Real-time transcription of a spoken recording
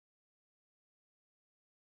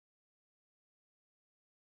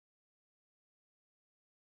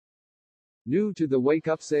New to the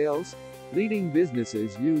Wakeupsales? Leading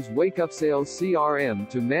businesses use Wakeupsales CRM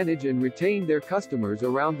to manage and retain their customers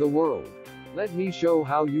around the world. Let me show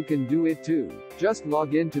how you can do it too. Just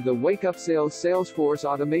log in to the Wakeupsales Salesforce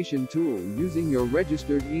Automation Tool using your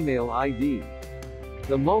registered email ID.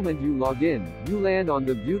 The moment you log in, you land on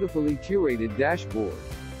the beautifully curated dashboard.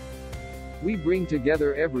 We bring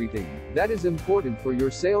together everything that is important for your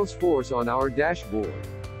Salesforce on our dashboard.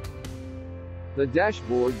 The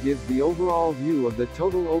dashboard gives the overall view of the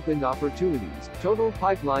total opened opportunities, total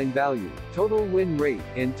pipeline value, total win rate,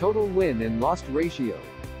 and total win and lost ratio.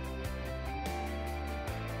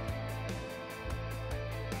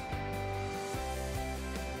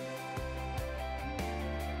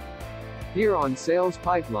 Here on Sales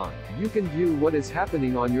Pipeline, you can view what is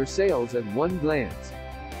happening on your sales at one glance.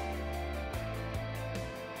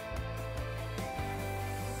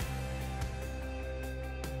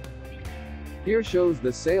 Here shows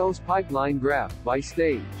the sales pipeline graph by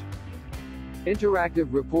stage.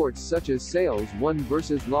 Interactive reports such as sales won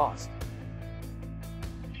versus lost.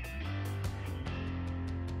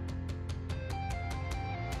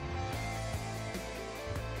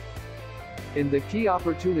 In the Key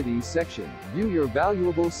Opportunities section, view your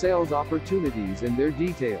valuable sales opportunities and their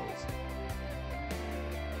details.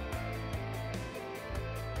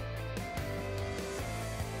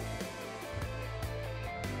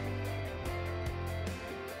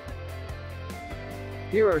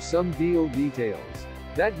 Here are some deal details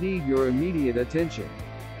that need your immediate attention.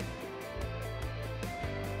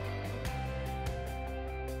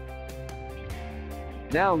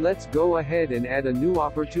 Now let's go ahead and add a new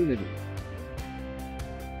opportunity.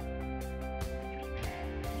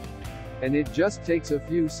 And it just takes a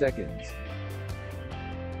few seconds.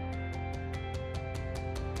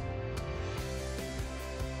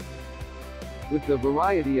 With the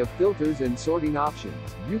variety of filters and sorting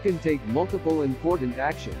options, you can take multiple important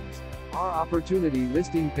actions. Our opportunity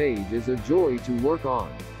listing page is a joy to work on.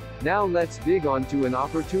 Now let's dig onto an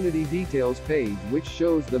opportunity details page which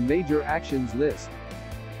shows the major actions list.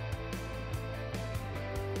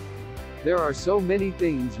 There are so many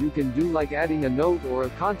things you can do, like adding a note or a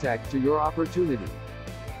contact to your opportunity.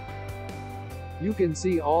 You can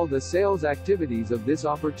see all the sales activities of this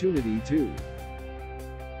opportunity too.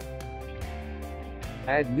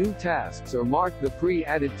 Add new tasks or mark the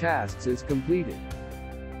pre-added tasks as completed.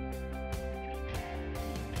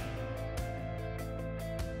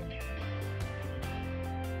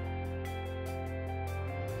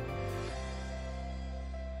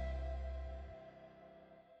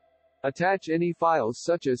 Attach any files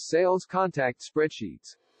such as sales contact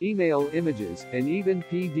spreadsheets, email images, and even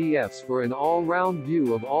PDFs for an all-round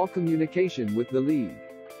view of all communication with the lead.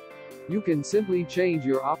 You can simply change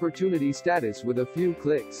your opportunity status with a few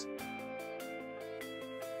clicks.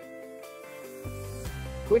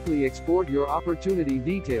 Quickly export your opportunity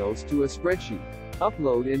details to a spreadsheet.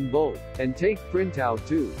 Upload in bulk, and take printout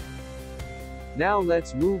too. Now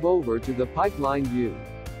let's move over to the pipeline view.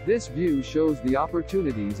 This view shows the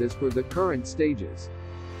opportunities as per the current stages.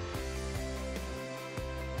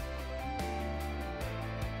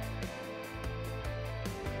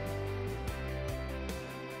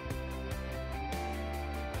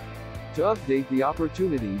 To update the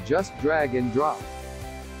opportunity, just drag and drop.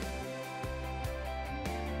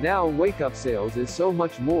 Now Wakeupsales is so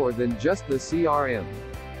much more than just the CRM.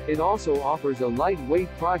 It also offers a lightweight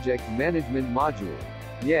project management module.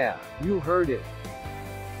 Yeah, you heard it.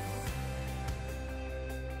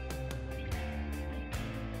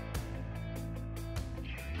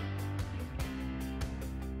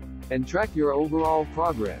 And track your overall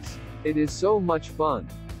progress. It is so much fun.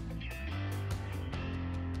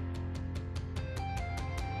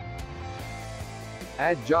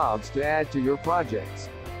 Add jobs to add to your projects.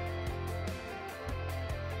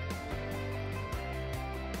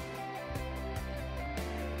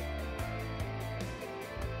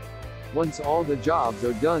 Once all the jobs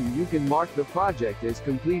are done, you can mark the project as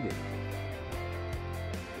completed.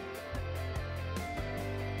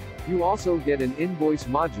 You also get an invoice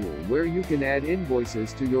module where you can add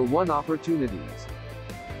invoices to your won opportunities.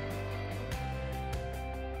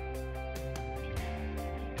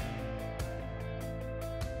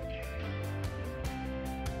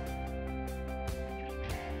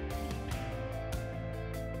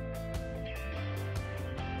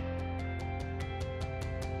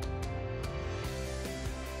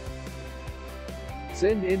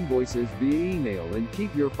 Send invoices via email and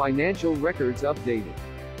keep your financial records updated.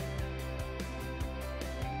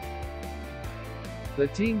 The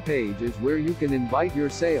team page is where you can invite your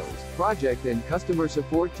sales, project and customer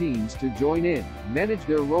support teams to join in, manage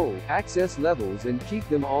their role, access levels and keep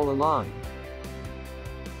them all aligned.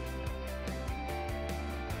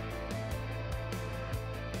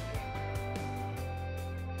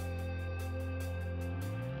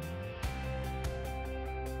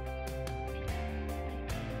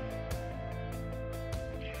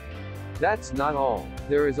 That's not all.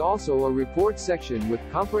 There is also a report section with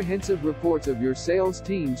comprehensive reports of your sales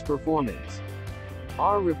team's performance.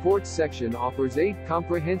 Our reports section offers 8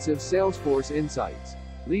 comprehensive Salesforce insights: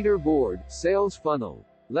 leaderboard, sales funnel,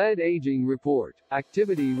 lead aging report,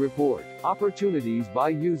 activity report, opportunities by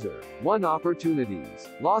user, won opportunities,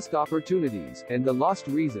 lost opportunities, and the lost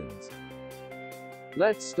reasons.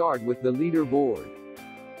 Let's start with the leaderboard.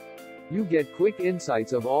 You get quick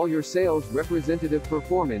insights of all your sales representative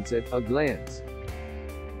performance at a glance,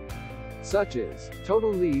 such as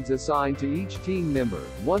total leads assigned to each team member,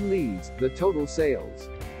 1 leads, the total sales,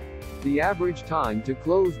 the average time to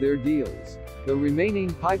close their deals, the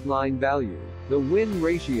remaining pipeline value, the win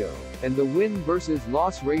ratio, and the win versus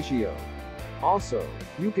loss ratio. Also,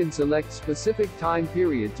 you can select specific time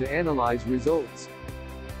period to analyze results,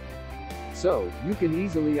 so you can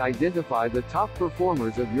easily identify the top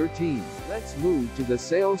performers of your team. Let's move to the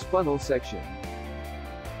sales funnel section.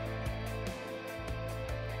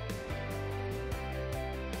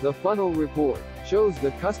 The funnel report shows the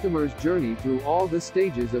customer's journey through all the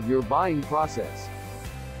stages of your buying process.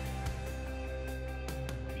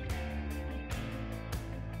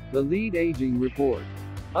 The lead aging report.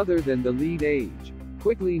 Other than the lead age,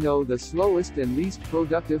 quickly know the slowest and least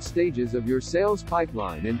productive stages of your sales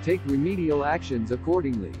pipeline and take remedial actions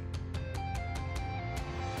accordingly.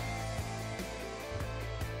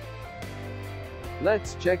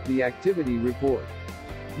 Let's check the activity report.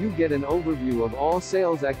 You get an overview of all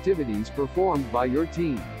sales activities performed by your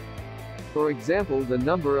team. For example, the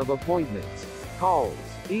number of appointments, calls,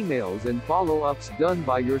 emails and follow-ups done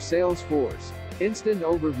by your sales force. Instant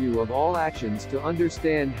overview of all actions to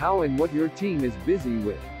understand how and what your team is busy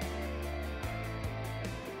with.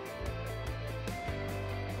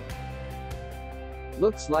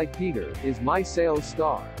 Looks like Peter is my sales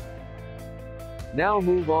star. Now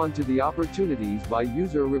move on to the opportunities by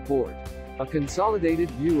user report. A consolidated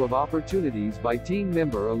view of opportunities by team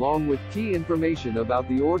member along with key information about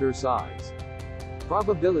the order size,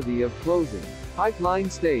 probability of closing, pipeline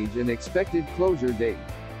stage and expected closure date.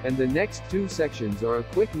 And the next 2 sections are a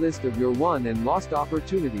quick list of your won and lost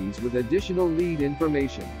opportunities with additional lead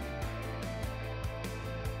information.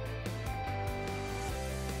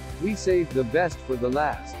 We saved the best for the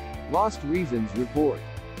last. Lost reasons report.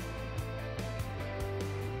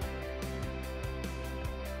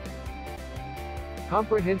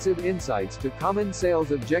 Comprehensive insights to common sales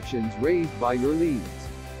objections raised by your leads.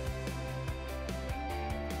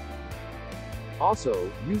 Also,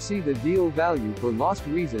 you see the deal value for lost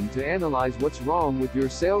reason to analyze what's wrong with your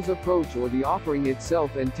sales approach or the offering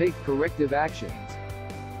itself and take corrective actions.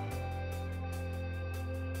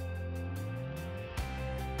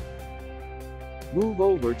 Move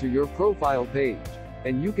over to your profile page,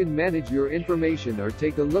 and you can manage your information or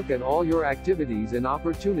take a look at all your activities and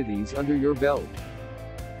opportunities under your belt.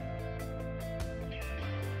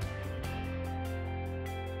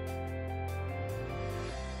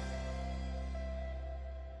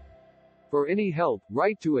 For any help,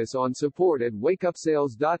 write to us on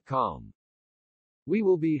support@wakeupsales.com. We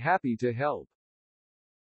will be happy to help.